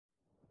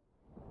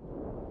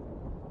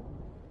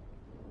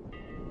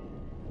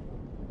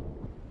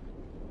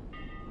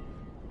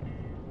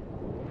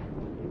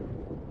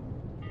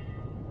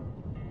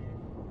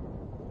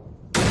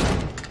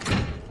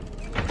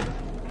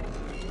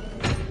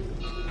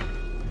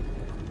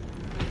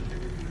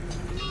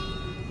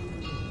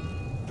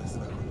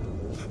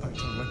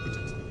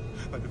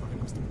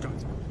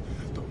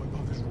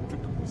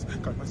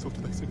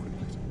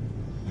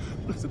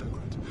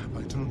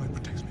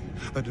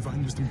Thy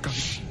divine wisdom guide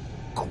me.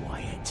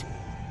 Quiet.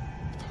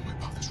 Thou my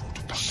path is wrought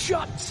of darkness.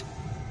 Shut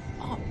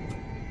up.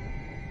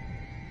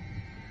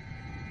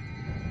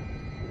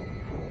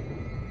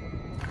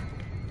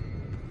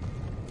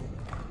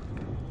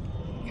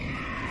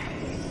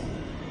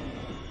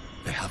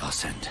 They have our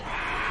scent.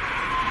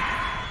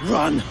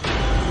 Run!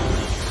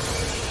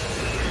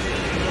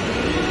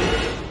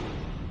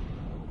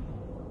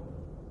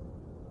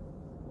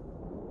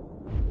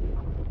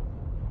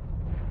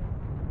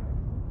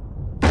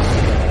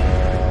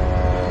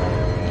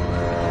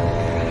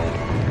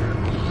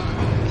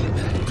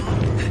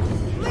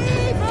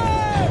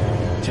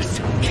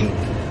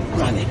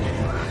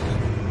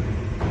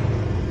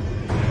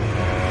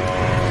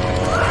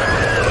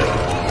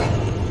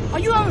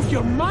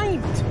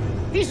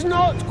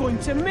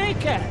 To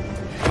make it.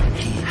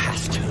 He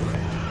has to.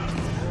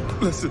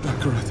 Blessed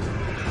Akarat,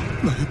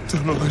 thy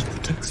eternal light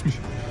protects me.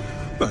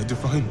 Thy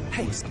divine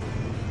wisdom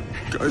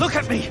guides. Look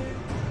at me!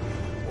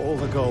 All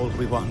the gold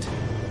we want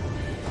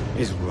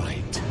is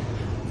right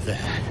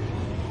there.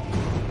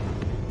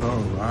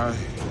 No,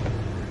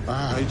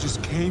 I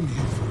just came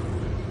here for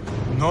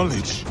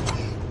knowledge.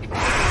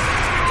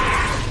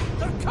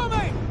 They're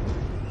coming!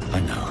 I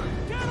know.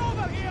 Get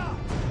over here!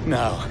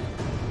 Now,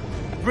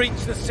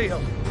 breach the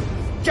seal.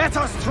 Get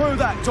us through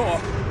that door!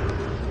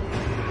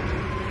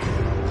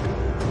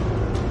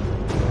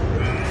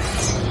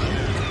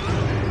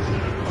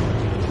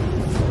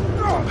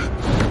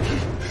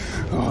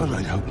 Oh,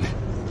 Lord, help me.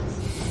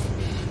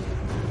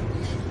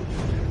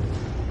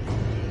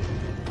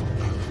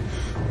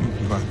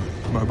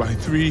 By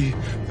three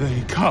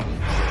they come.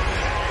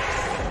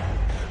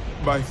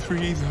 By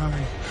three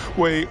thy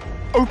way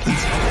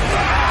opens.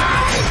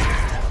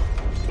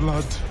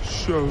 Blood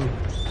shows.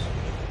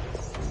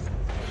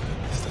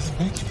 This doesn't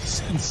make any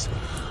sense.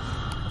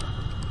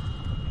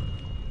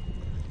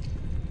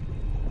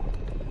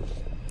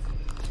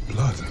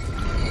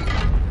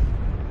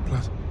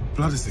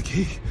 Blood is the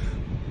key.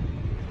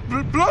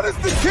 Blood is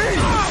the key!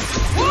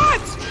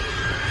 What?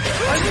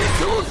 I need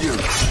two of you!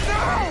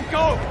 No!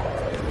 Go!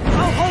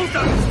 I'll hold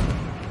them!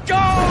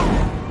 Go!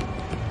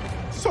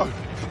 So,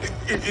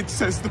 it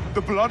says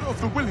the blood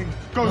of the willing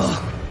goes...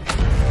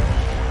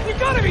 You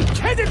gotta be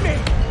kidding me!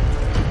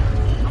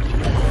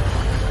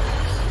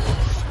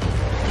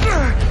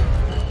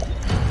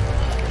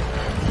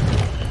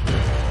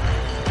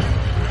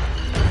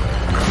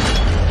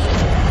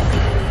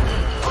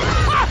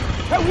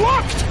 It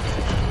worked!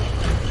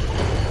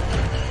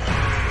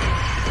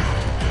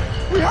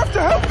 We have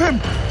to help him!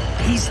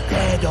 He's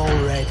dead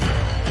already.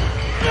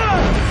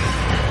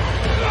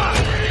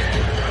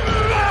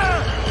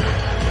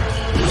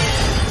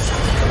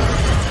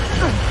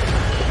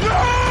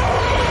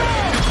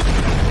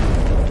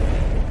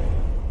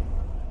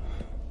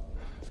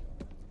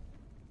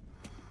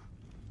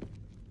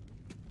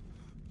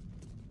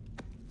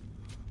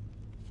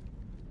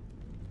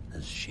 It's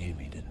a shame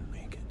he didn't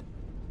make it.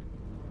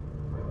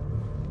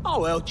 Oh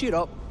well, cheer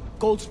up.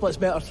 Gold splits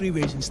better 3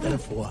 ways instead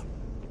of 4.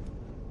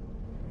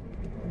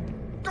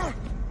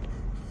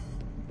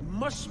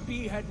 Must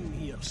be hidden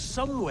here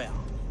somewhere.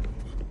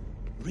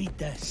 Read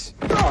this.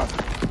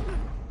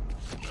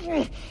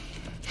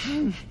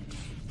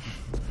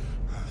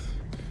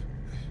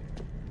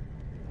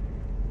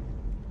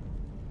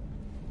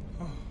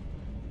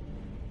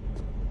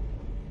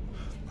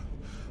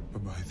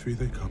 By three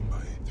they come,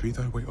 by three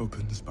thy way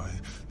opens, by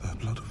the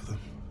blood of them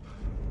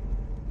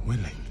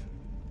willing.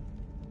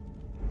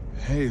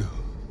 Hail.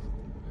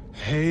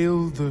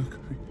 Hail the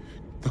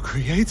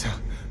Creator.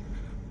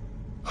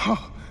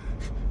 Oh.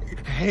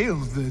 Hail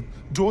the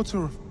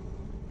daughter of...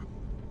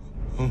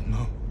 Oh,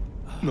 no.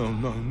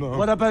 No.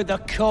 What about the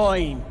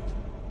coin?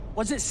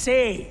 What does it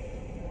say?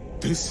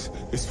 This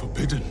is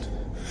forbidden.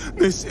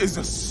 This is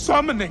a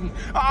summoning.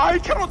 I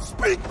cannot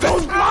speak.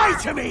 Don't lie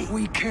to me!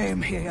 We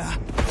came here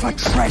for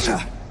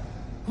treasure.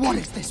 What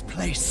is this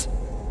place?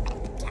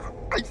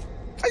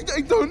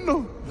 I don't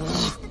know.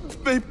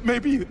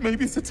 Maybe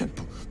it's a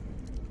temple.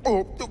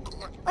 Or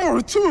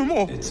a tomb,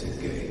 or... It's a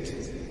gate.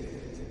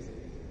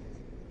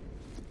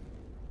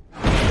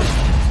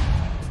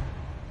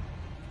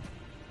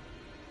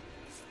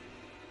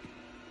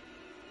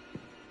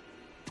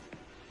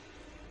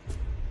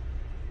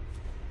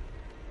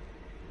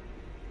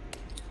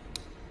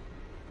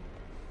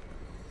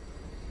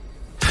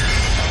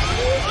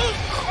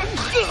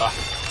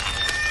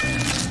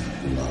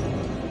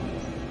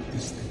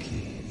 Is the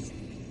key.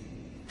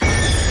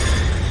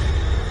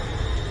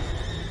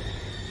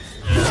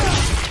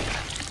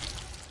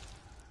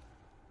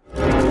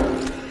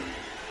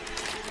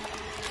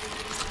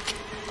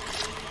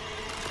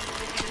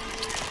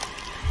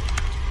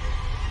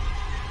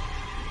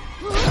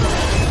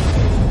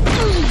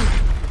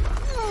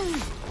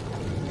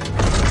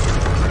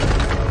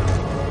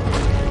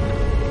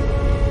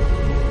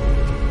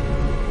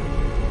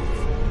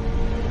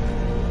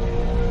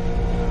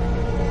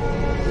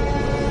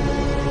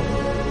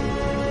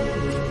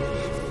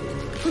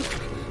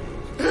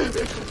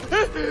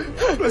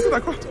 Blessed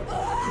Akrat,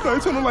 thy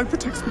eternal light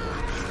protects me.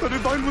 Thy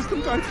divine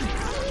wisdom guides me.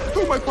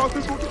 Fill my path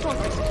is wrought upon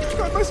us.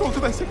 Guide my soul to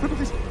thy sacred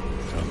place.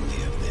 From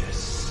the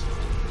abyss,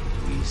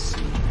 we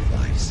see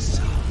thy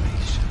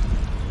salvation.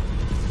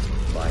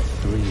 By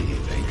three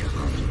they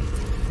come.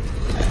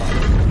 By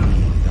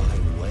three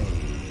thy way.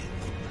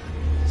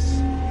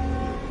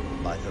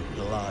 By the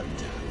blood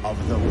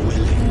of the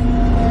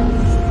willing.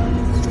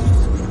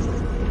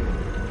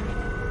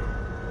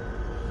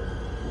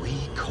 We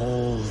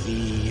call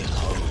thee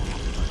home.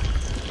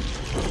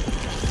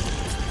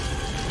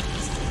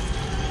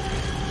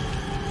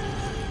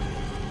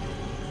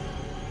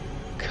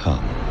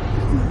 Come.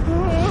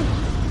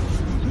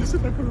 Blessed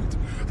Emperor,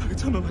 thy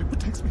eternal light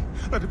protects me.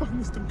 Thy divine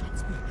wisdom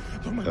guides me.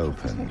 Though my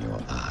Open your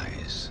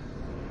eyes.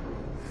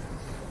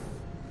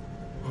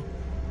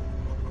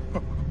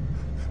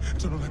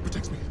 eternal light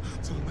protects me.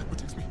 Eternal light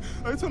protects me.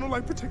 Thy eternal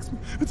light protects me.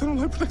 Eternal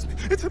light protects me.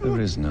 Eternal There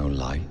light. is no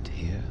light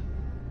here.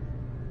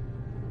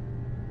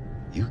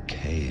 You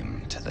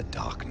came to the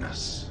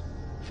darkness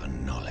for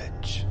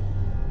knowledge.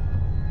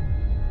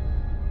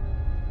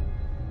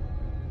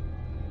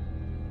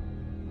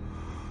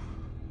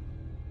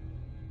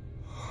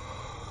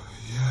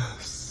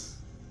 Yes.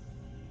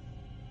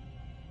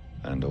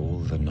 And all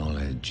the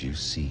knowledge you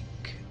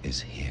seek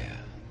is here.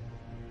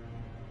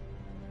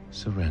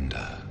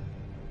 Surrender.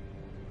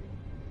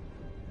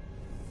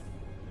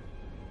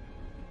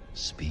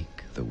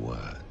 Speak the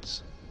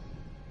words.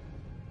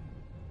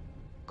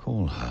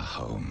 Call her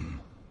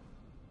home.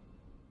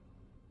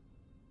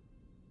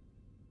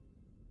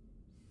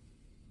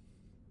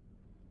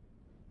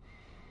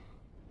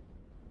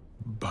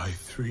 By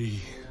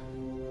three,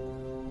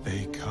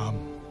 they come.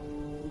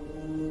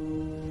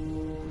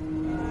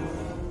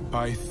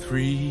 By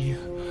three,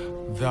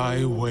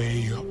 thy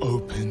way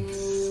opens.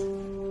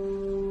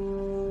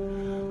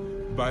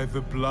 By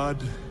the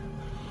blood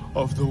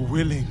of the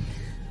willing,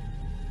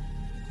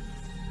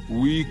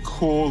 we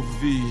call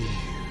thee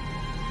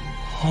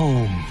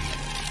home.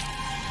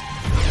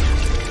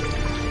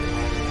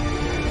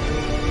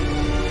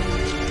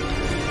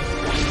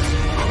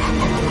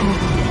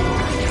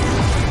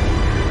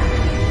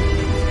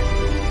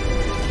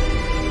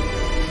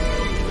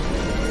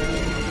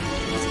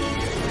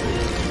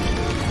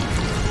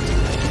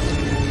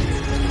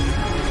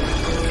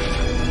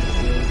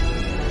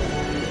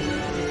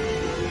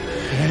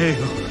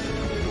 Hail,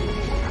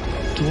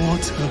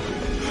 daughter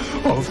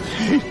of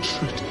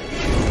hatred.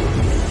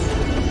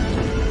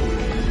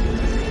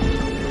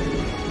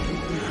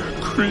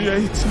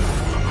 Creator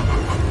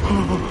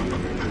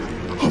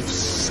of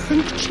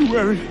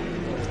sanctuary.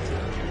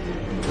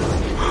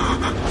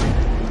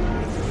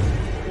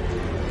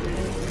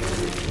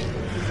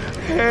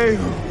 Hail,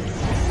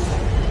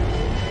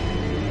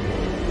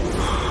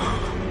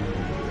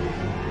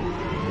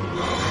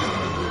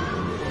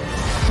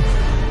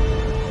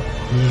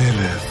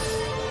 Lilith.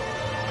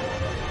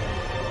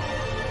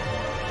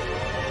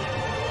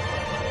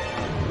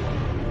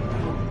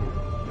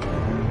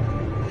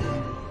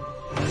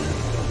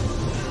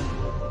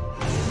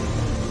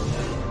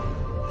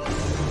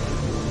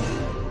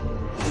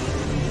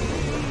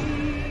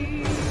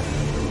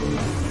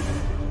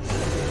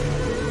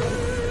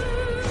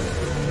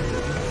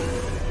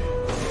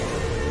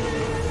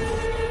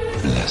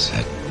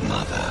 Blessed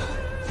Mother,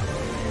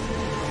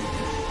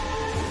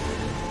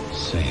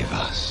 save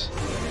us.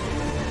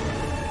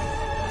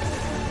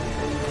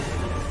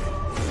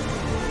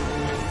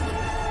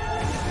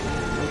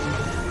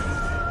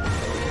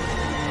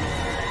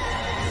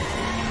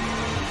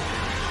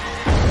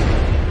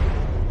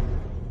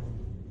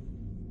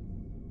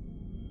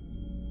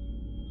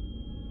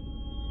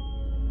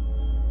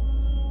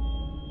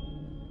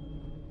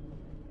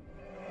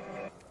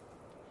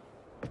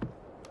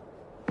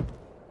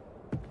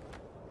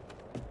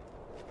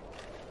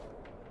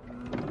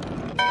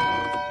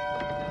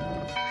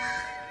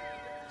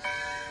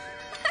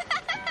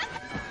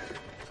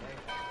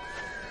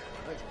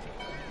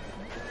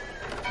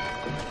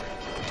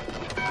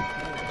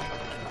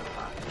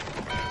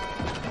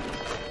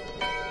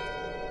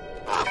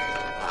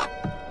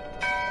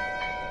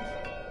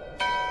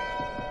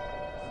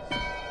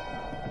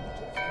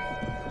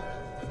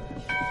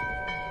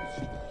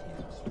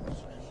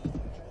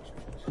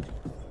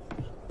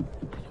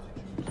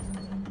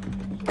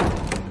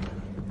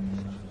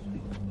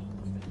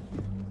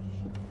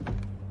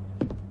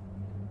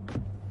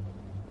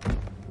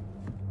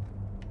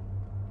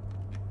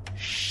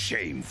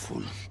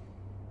 Shameful.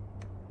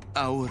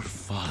 Our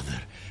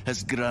Father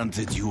has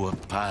granted you a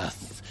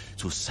path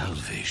to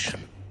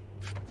salvation.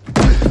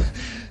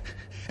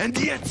 And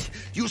yet,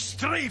 you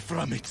stray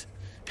from it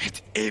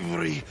at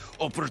every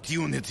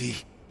opportunity.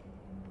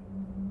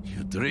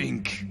 You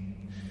drink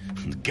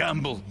and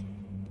gamble.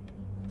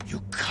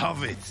 You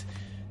covet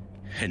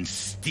and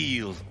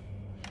steal.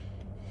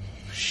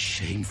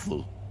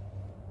 Shameful.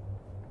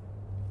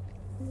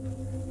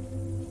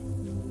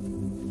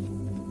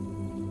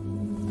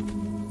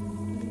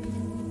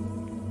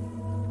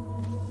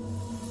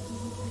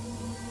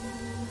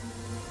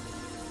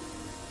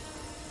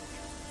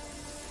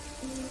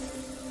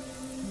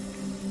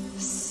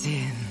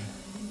 Sin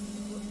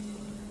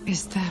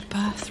is their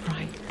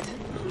birthright.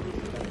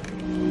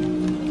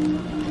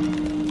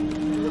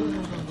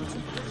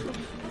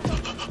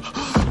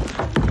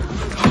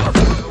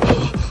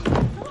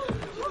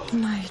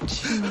 My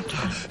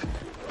children.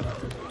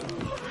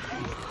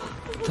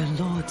 The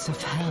lords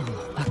of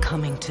hell are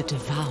coming to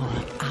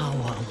devour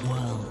our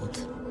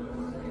world.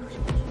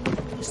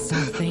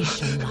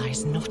 Salvation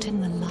lies not in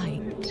the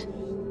light,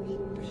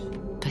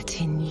 but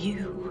in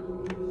you.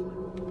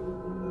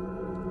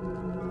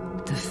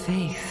 The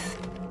faith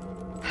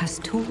has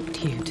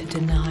taught you to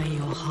deny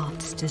your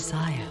heart's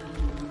desire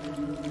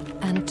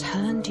and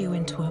turned you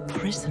into a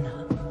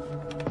prisoner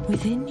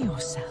within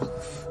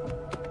yourself.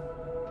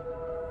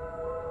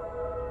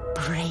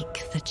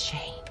 Break the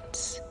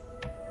chains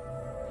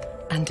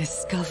and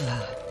discover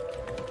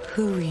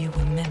who you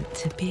were meant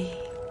to be.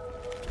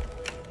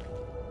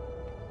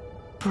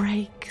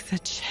 Break the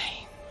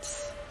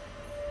chains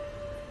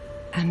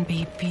and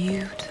be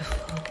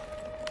beautiful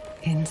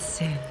in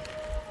sin.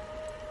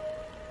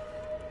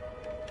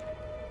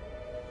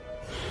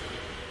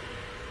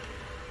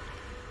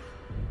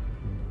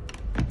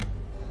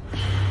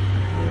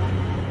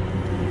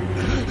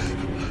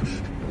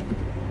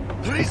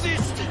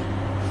 Resist!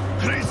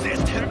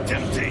 Resist her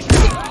temptation!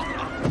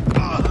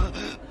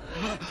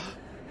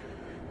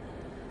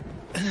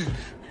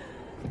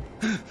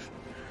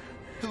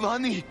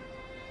 Vani,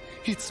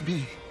 it's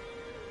me.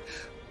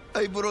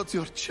 I brought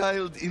your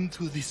child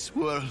into this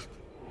world.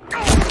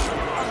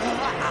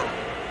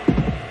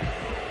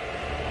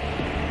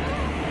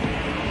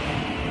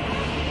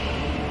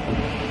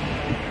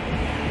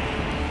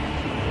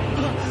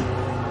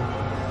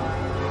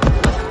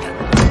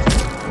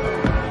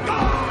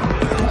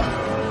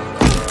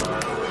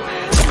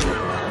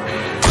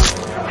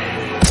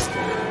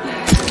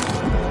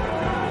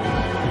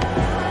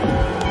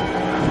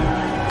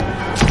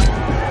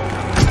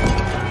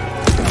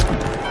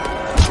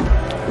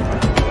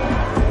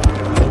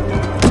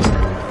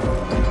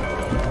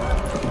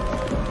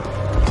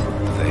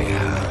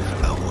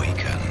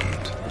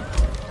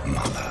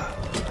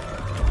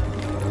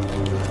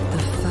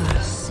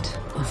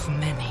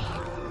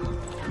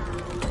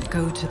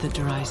 Go to the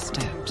dry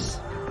steps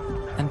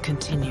and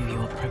continue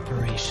your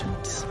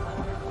preparations.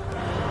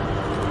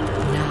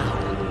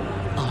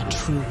 Now, our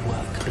true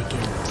work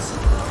begins.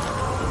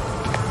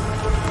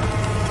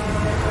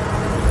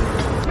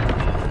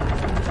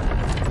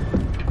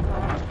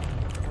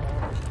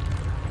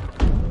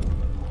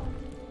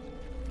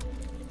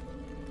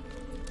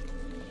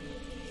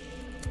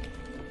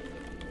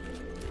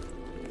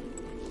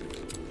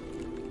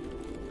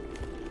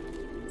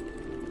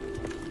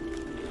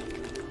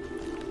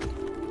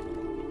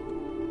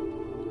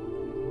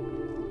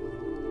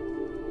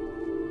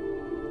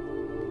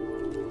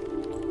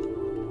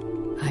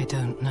 I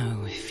don't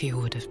know if you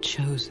would have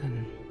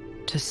chosen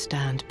to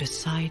stand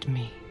beside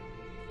me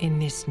in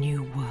this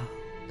new world,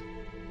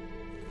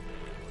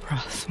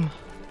 Rathma.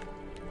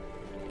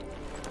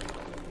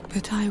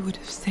 But I would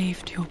have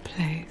saved your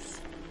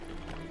place,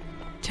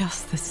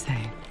 just the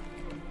same.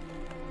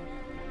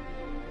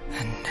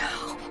 And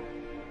now,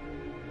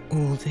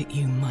 all that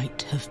you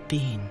might have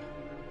been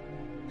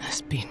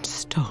has been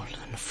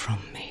stolen from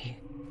me.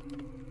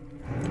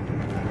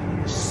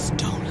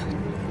 Stolen.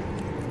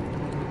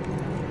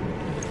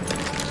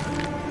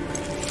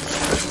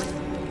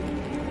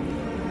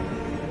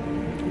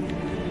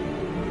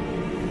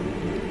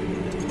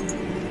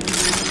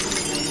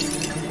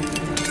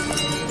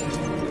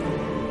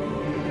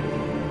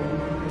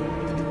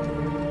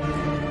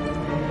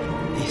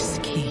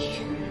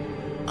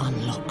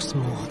 Unlocks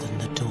more than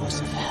the doors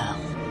of hell.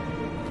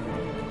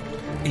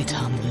 It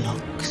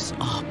unlocks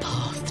our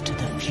path to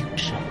the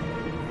future.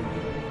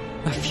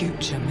 A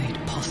future made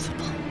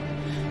possible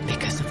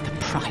because of the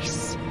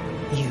price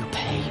you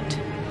paid.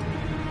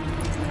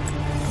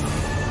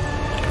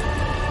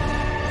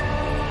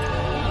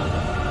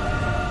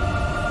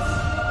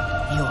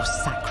 Your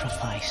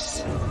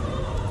sacrifice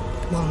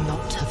will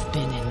not have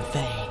been in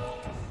vain.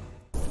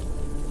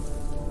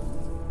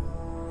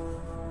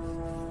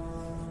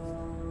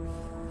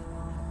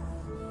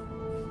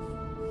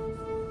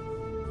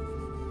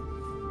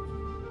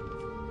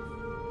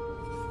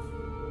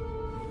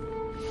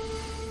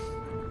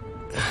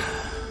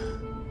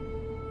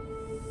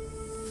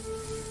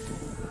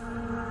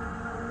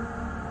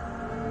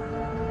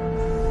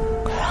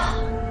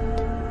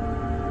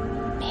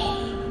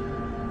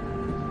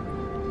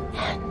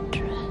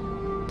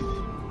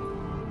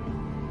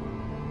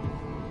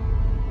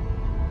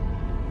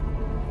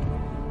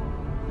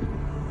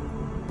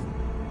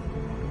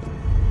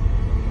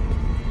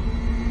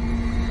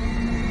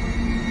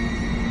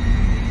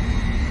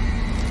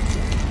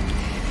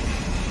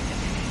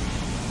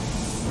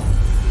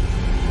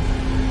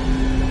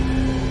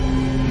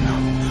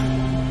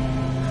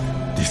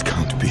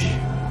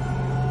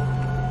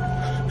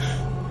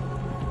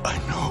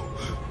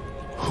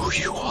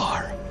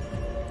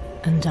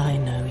 And I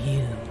know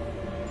you,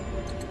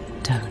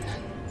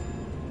 Donan.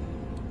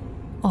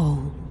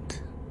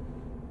 Old,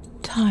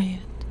 tired,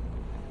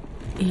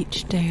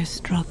 each day a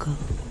struggle,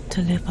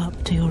 to live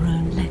up to your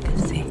own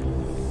legacy.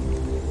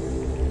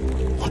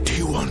 What do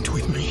you want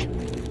with me?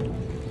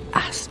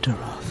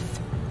 Astaroth.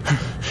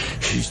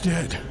 He's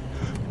dead.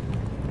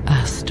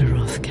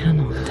 Astaroth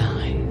cannot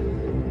die.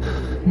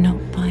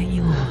 Not by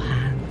your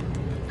hand.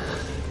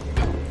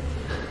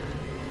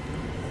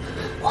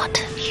 What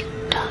have you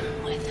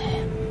done with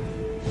him?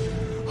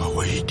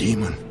 Away,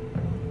 demon.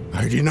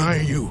 I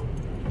deny you.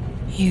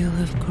 You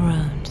have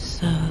grown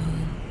so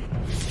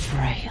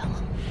frail.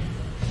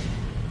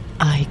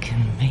 I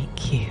can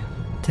make you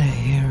the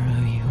hero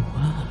you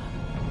were.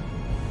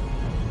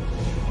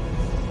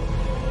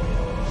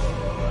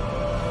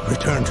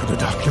 Return to the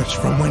darkness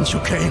from whence you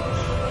came.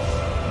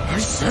 I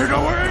said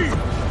away!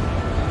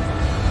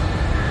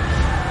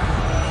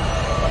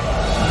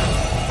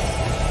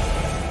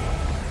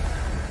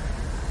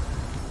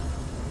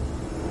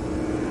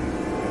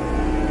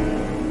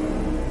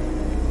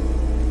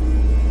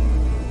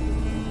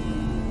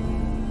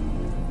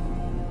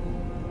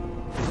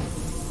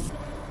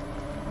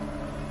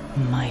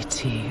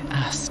 Mighty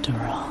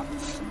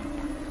Astaroth.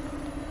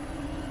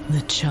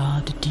 The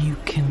charred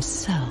Duke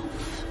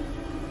himself,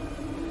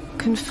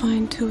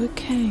 confined to a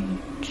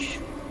cage.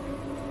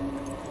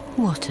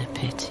 What a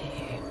pity.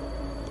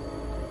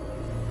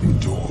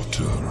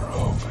 Daughter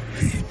of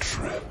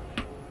hatred.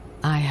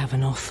 I have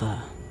an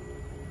offer.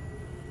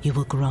 You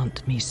will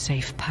grant me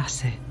safe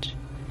passage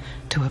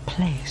to a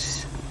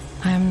place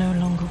I am no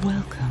longer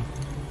welcome.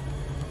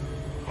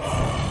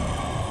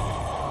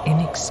 In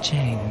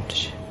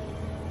exchange,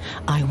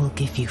 I will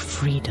give you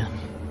freedom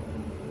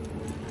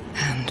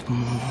and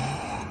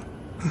more.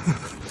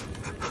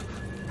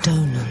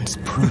 Donan's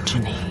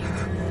progeny,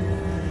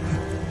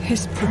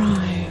 his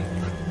pride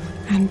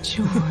and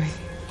joy,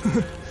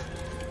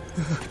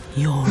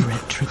 your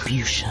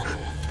retribution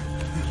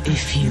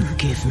if you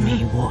give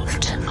me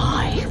what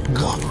I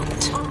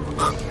want.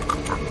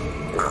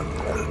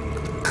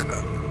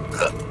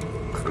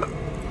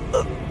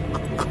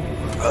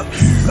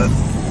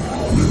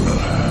 You will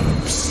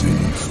have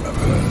safe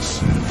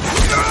passage.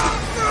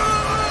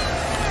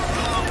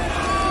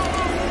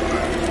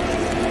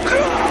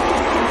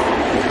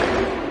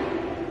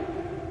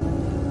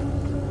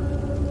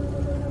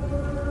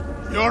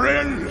 You're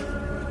in!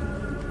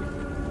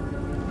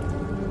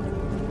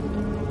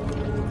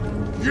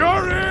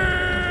 You're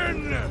in!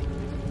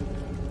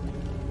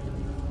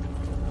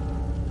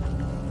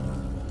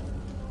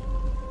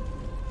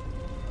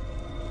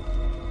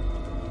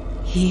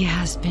 He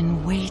has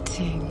been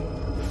waiting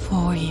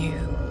for you.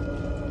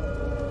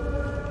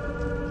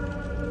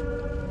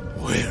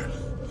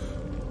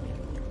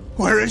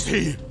 Where is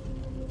he?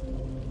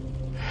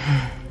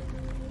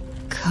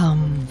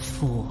 Come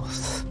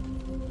forth.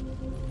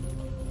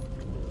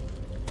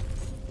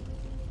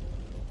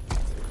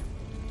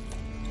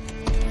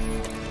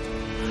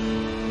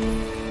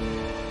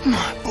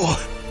 My boy.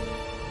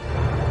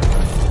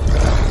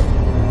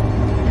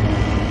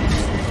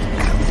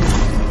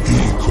 He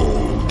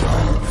called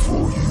out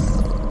for you,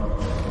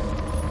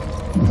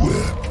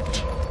 wept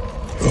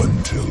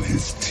until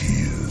his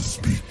tears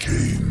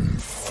became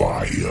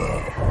fire.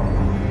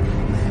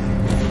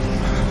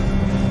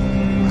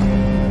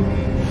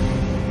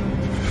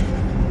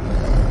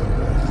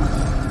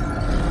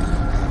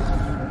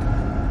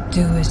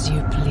 Do as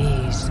you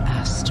please,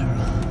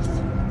 Astaroth.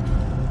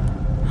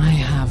 I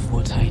have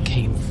what I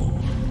came for.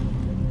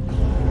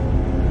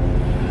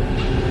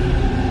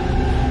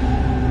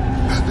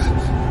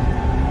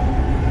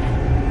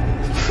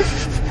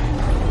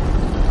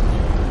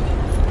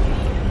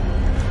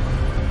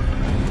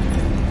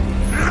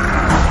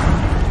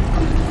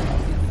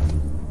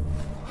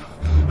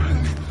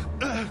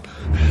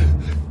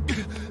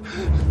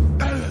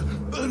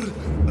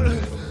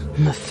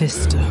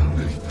 Mephisto,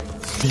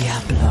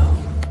 Diablo,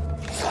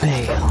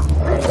 Baal.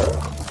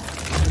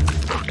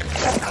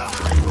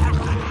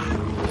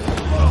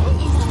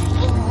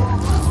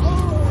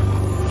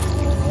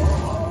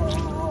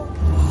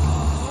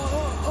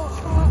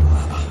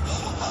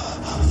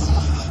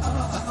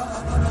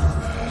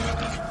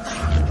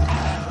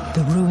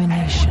 The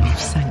ruination of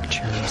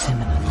Sanctuary is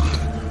imminent.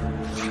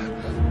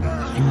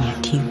 And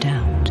yet you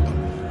doubt.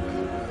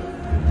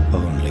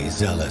 Only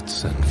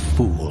zealots and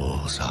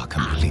fools are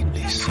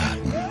completely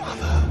certain,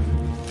 Mother.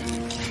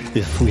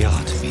 If we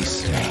are to be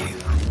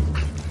saved,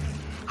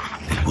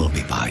 it will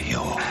be by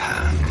your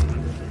hand.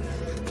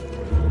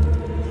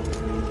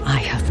 I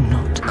have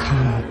not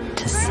come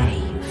to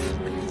save,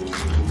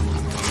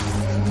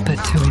 but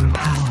to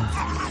empower.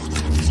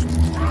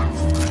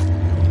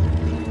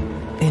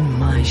 In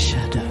my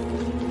shadow,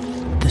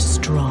 the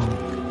strong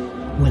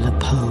will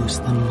oppose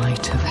the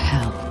might of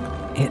hell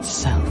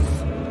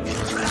itself.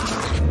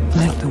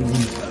 Let the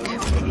weak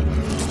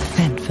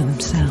fend for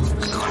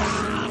themselves.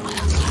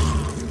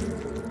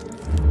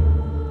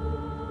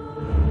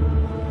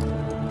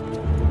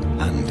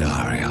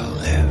 Andaria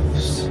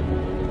lives.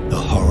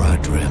 The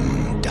Horadrim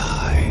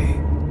die.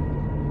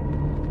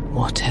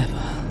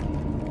 Whatever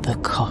the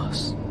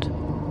cost.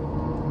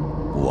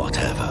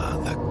 Whatever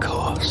the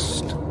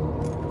cost.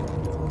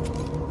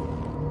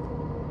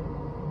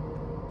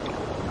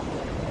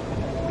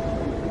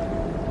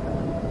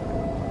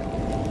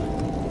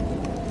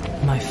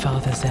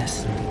 father's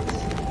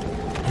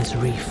essence is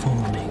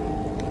reforming.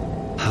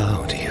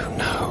 How do you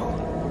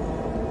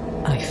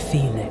know? I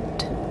feel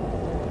it.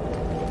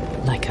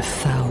 Like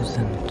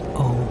 1,000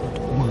 old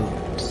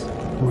wounds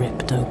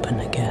ripped open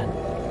again.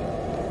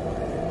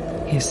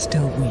 He is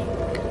still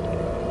weak.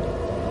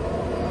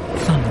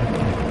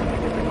 Vulnerable.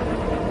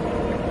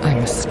 I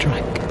must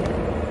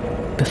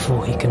strike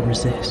before he can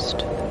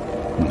resist.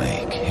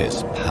 Make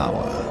his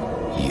power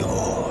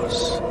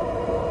yours.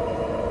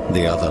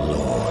 The other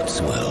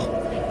lords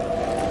will.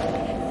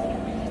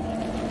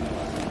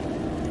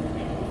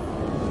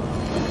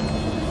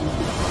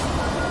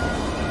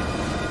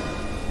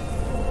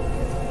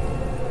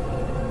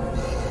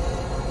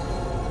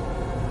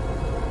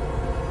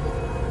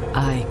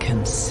 I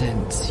can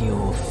sense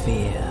your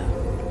fear,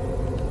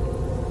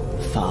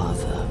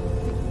 Father.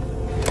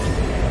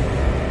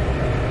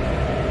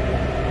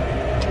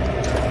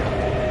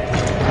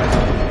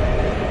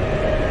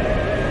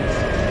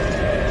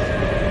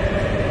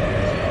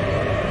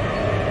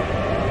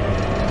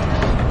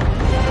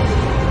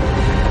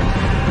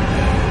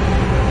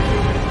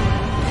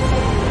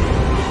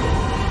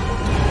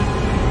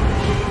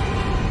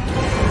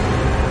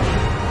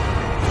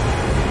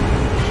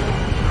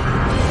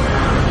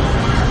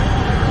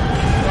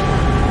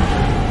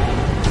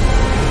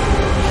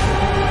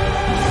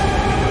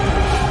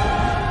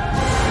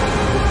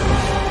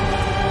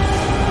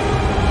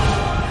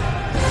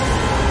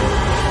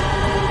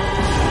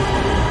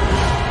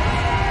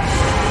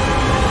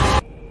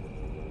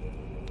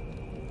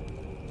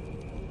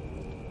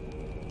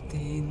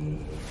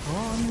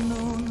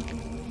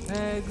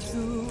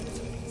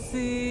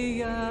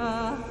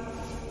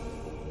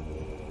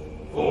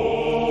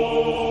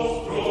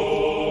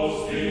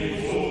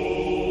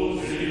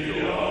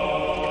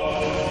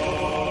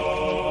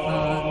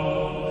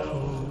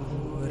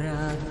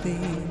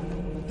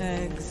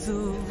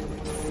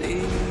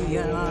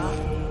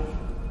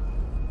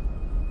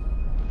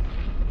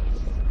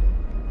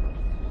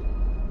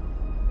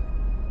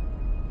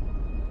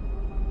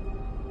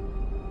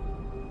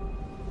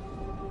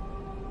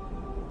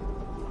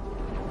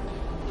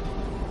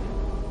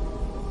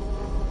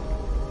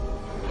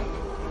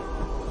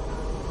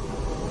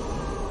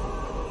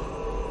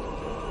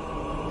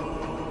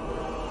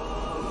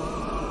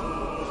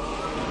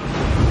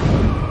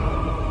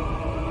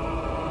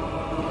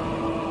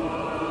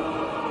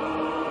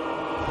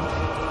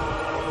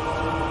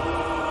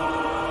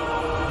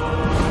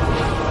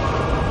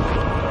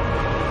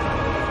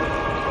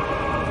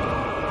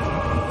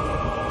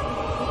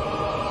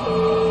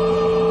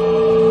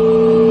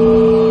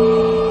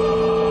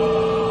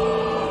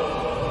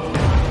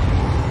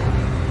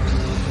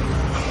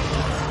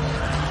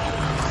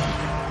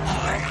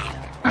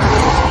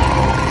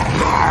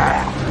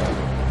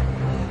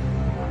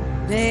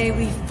 May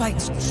we fight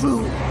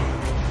true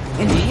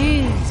in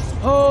his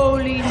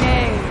holy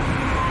name.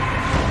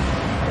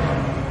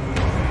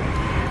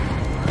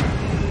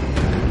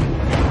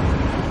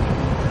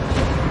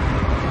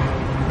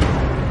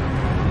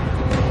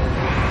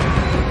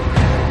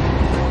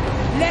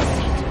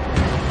 Blessed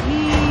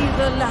be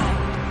the light.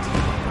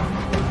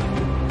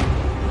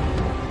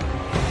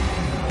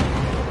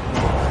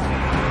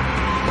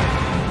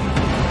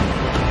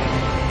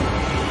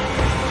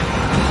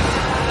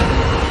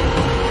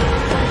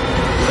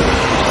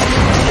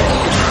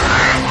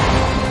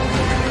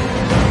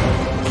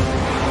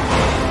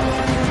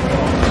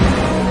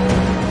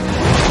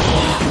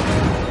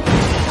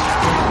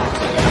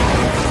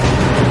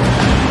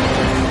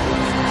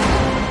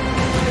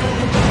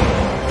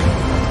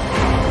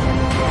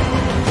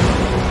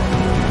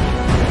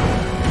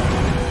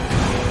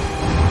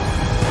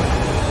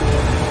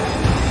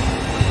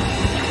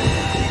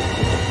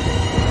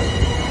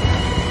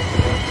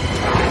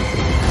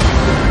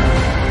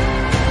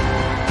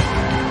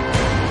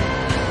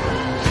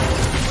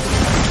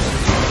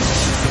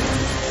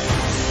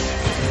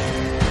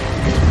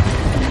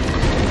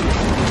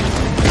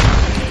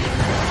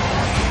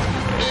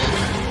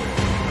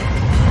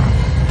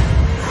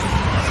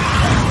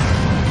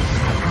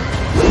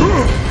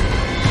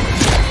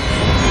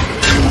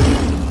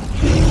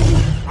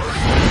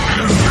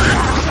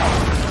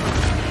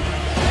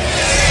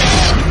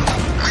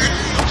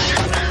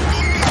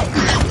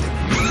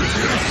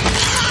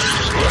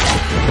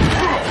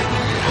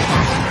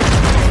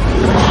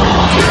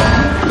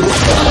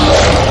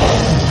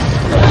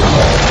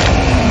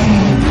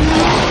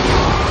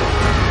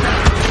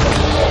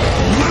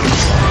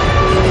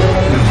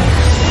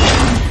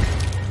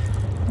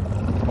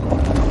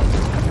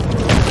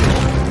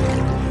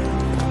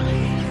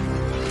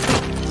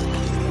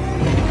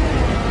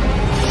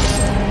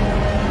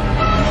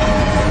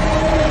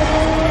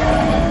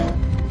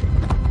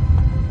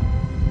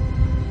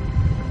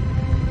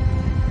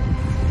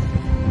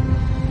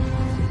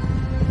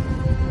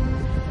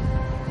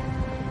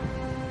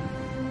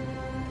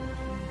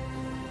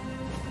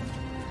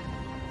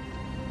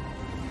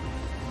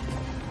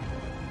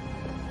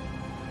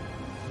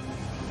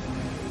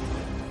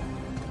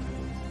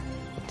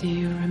 Do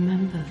you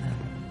remember them,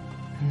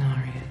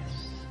 Anarius?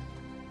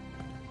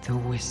 The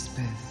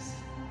whispers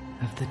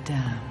of the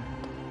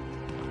damned.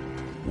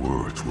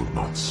 Words will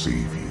not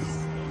save you.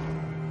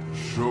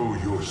 Show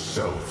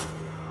yourself.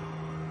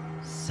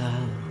 So,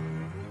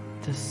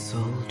 the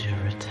soldier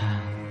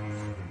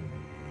returns,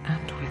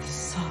 and with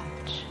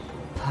such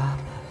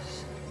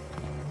purpose.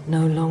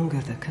 No longer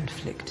the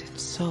conflicted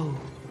soul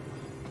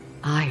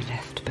I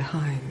left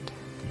behind.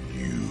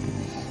 You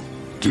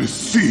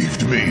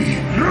deceived me!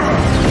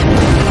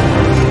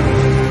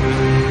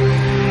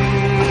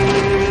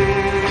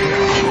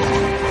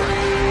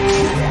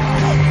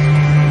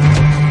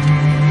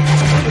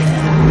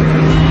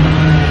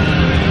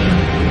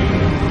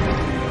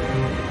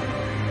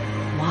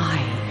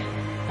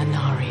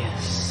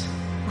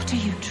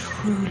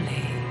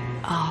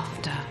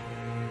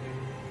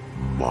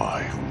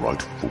 My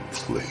rightful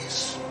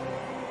place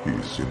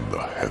is in the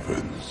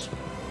heavens.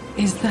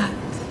 Is that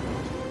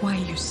why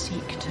you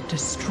seek to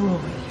destroy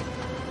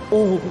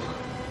all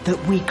that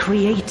we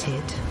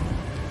created?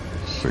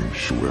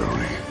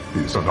 Sanctuary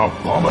is an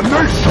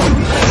abomination!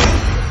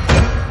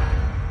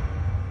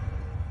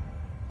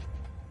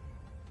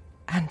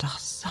 And our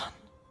son.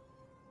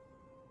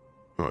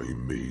 I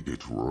made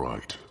it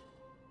right.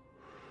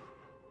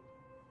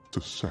 To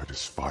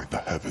satisfy the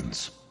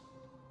heavens.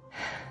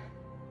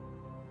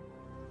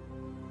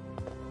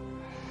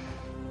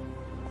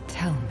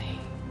 Tell me,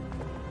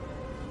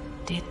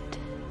 did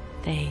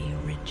they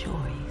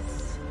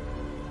rejoice?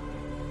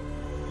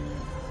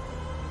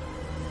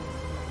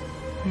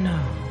 No.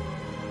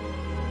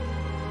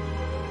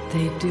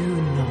 They do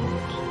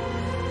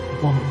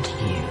not want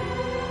you.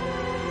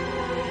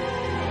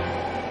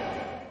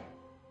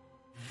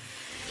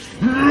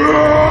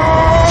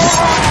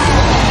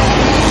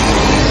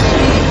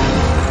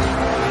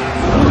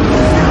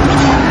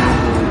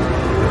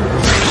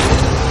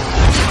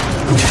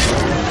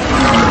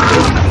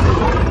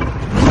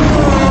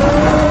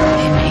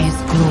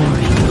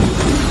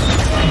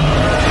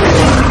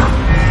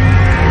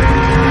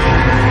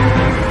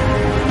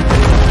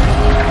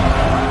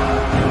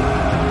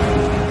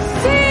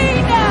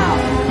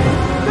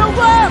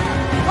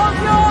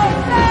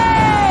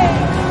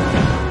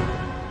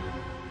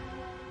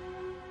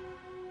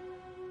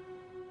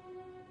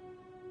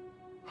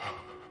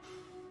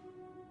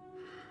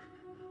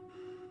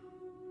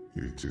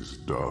 It is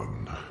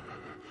done.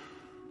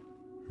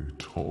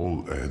 It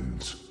all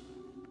ends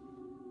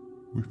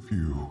with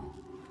you.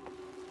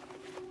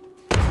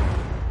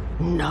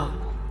 No.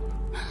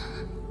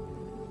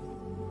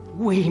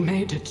 We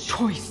made a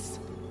choice.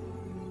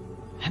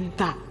 And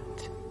that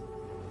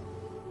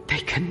they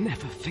can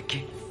never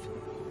forgive.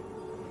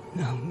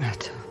 No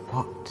matter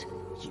what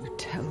you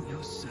tell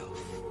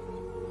yourself,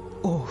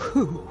 or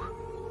who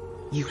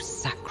you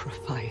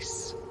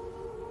sacrifice.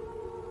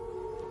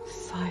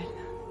 Silence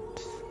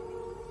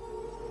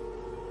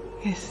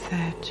is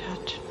their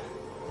judgment.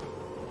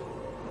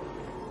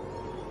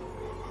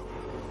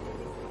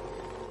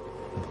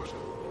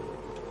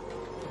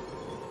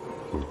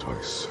 But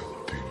I set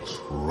things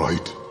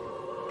right.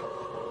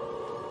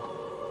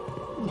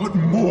 What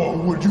more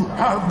would you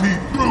have me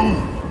do?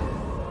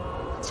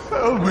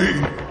 Tell me!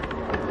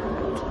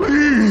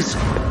 Please!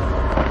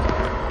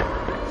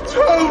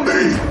 Tell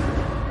me!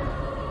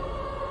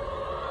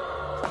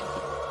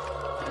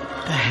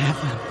 The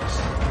heavens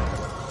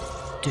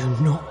do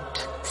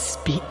not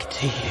speak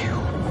to you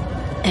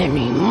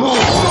anymore.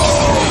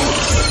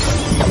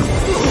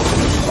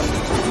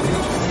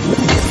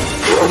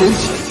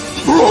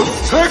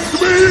 Protect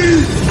me!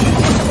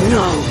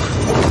 No.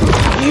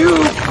 You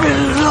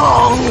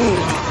belong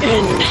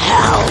in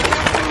hell.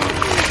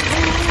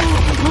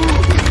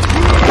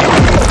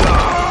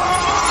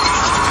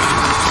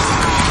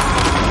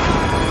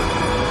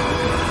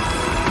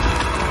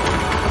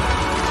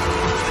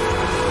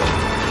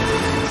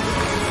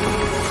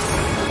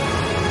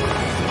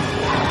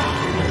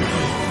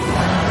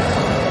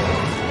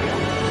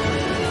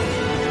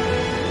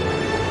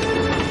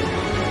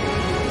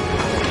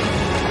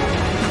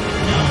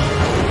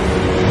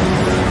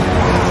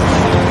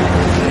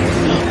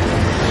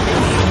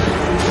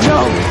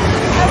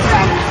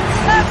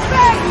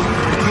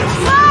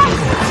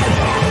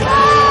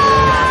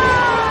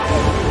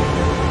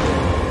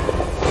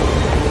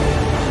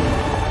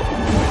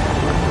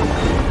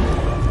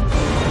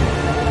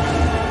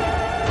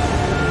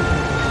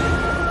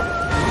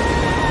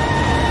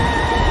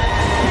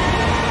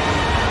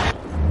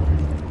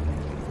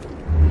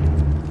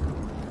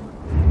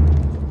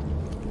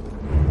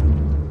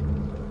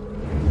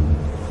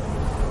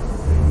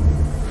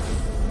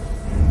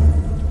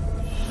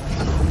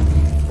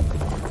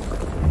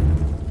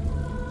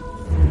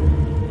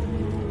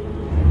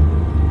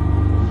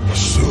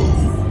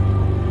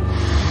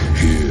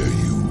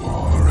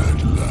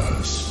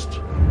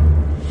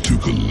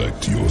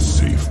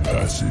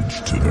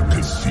 To the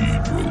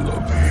Cathedral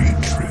of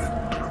Hatred.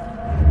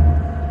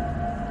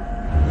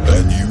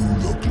 And you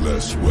look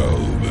less well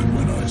than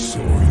when I saw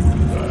you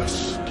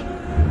last.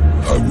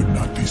 I would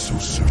not be so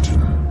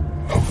certain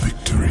of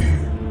victory.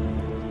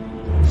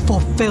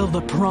 Fulfill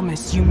the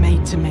promise you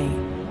made to me.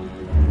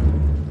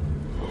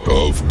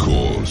 Of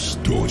course,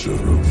 daughter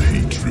of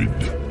hatred.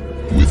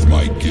 With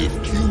my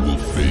gift, you will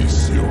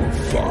face your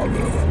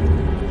father.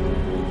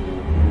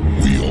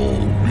 We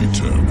all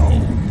return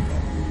home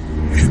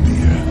in the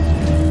end.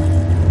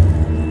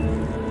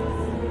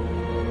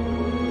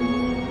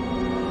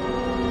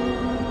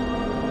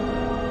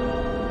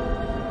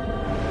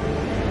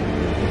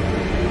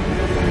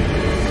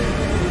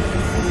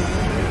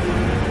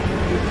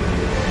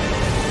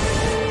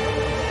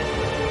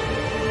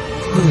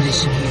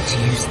 Foolish of you to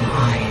use the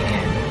eye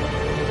again.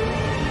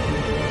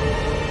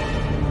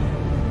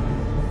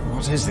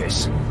 What is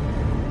this?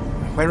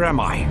 Where am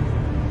I?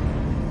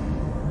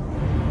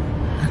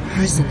 A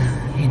prisoner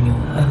in your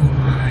own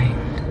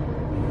mind.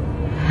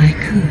 I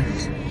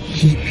could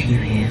keep you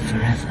here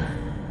forever.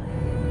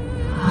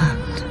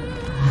 But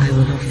I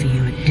will offer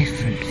you a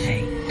different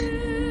fate.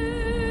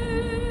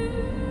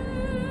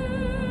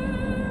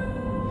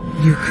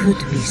 You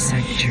could be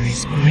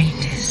Sanctuary's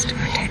greatest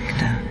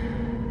protector.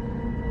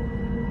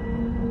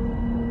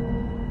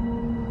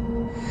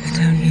 But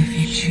only if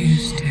you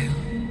choose to.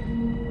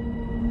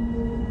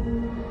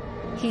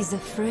 He's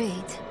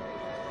afraid.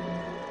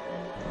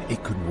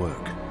 It could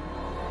work.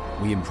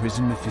 We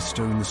imprison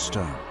Mephisto in the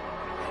stone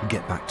and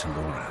get back to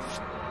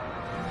Lorath.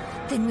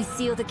 Then we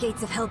seal the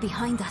gates of hell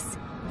behind us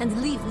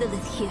and leave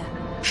Lilith here.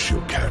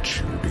 She'll catch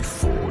you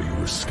before you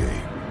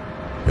escape.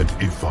 And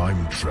if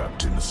I'm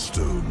trapped in a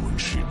stone when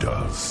she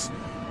does,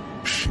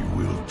 she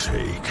will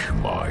take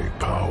my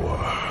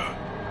power.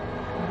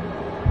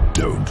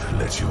 Don't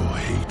let your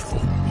hate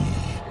for me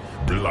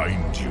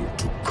blind you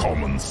to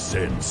common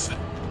sense.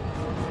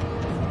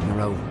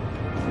 Nero,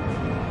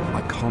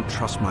 I can't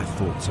trust my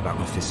thoughts about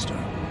Mephisto,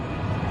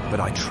 but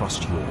I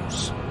trust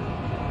yours.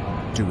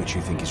 Do what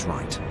you think is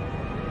right.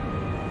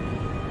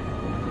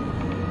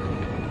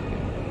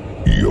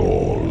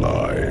 Your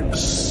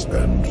lives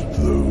and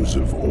those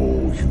of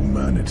all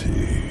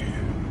humanity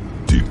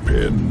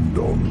depend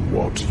on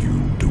what you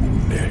do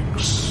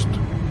next.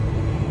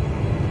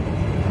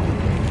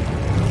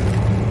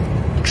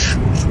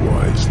 Choose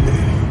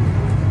wisely.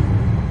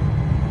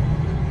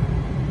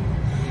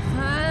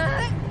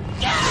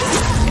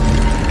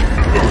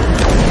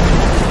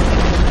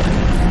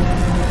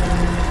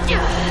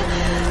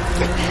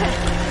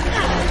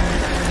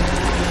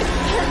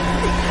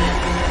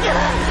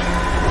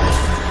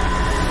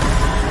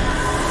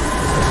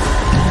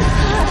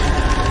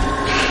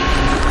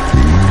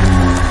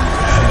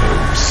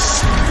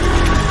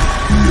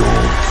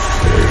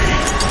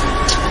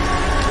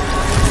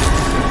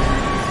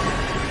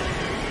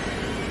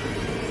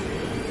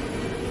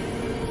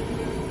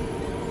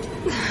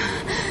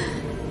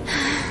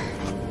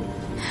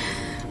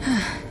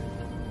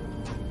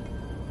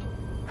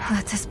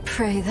 Let us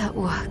pray that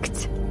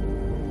worked.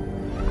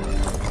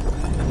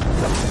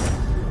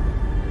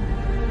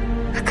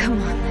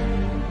 Come on.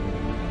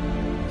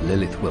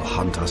 Lilith will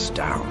hunt us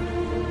down.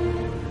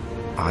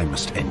 I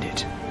must end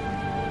it.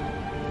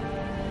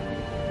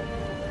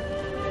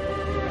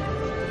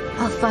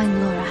 I'll find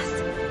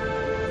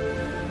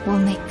Lorath. We'll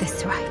make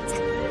this right.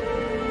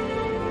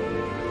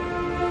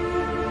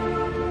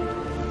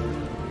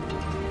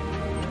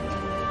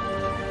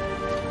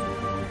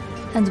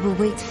 And we'll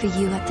wait for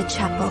you at the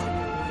chapel.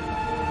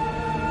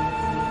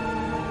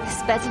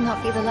 This better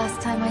not be the last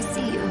time I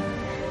see you.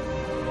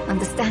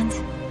 Understand?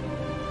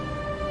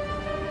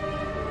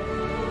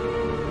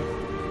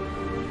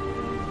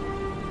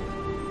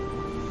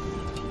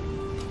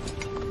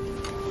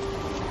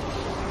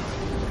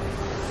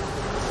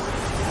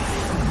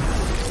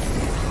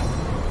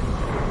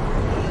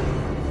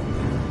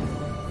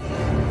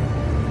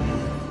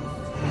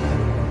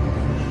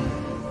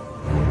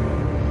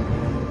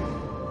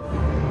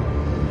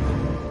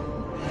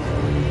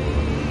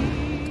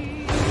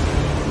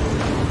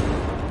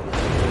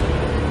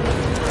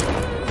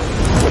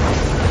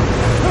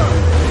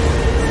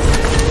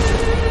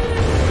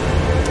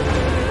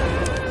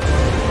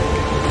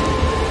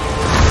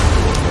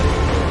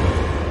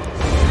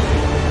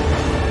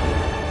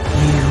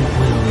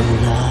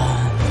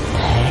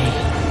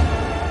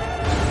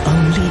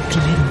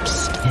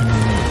 Glimpsed in me.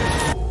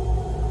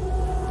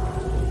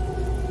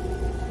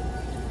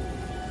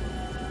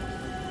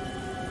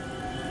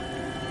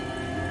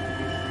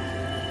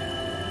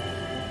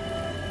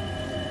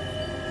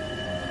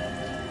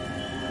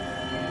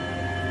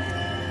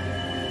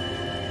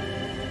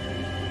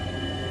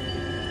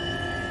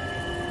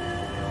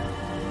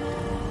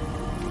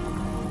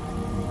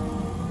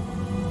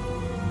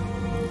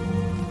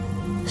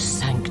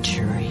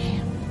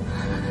 Sanctuary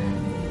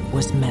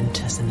was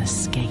meant as an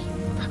escape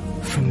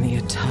from the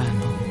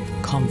eternal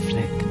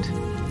conflict.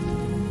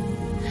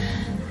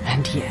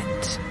 And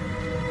yet,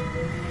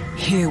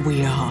 here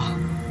we are,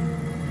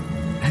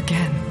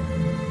 again.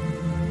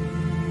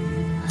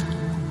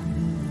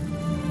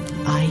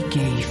 I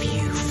gave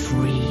you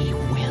free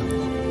will,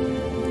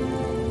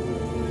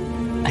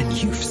 and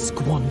you've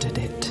squandered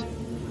it,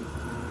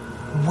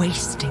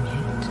 wasting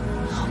it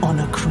on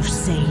a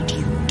crusade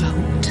you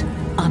don't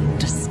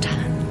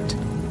understand.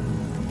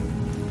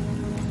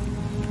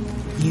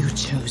 You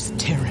chose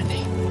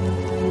tyranny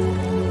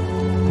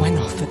when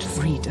offered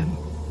freedom.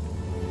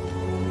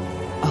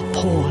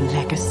 poor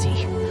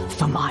legacy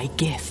for my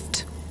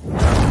gift.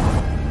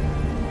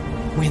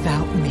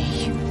 Without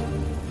me,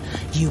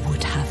 you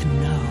would have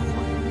no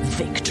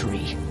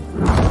victory.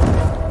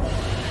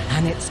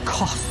 And its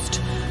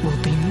cost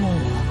will be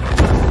more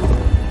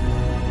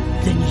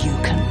than you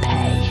can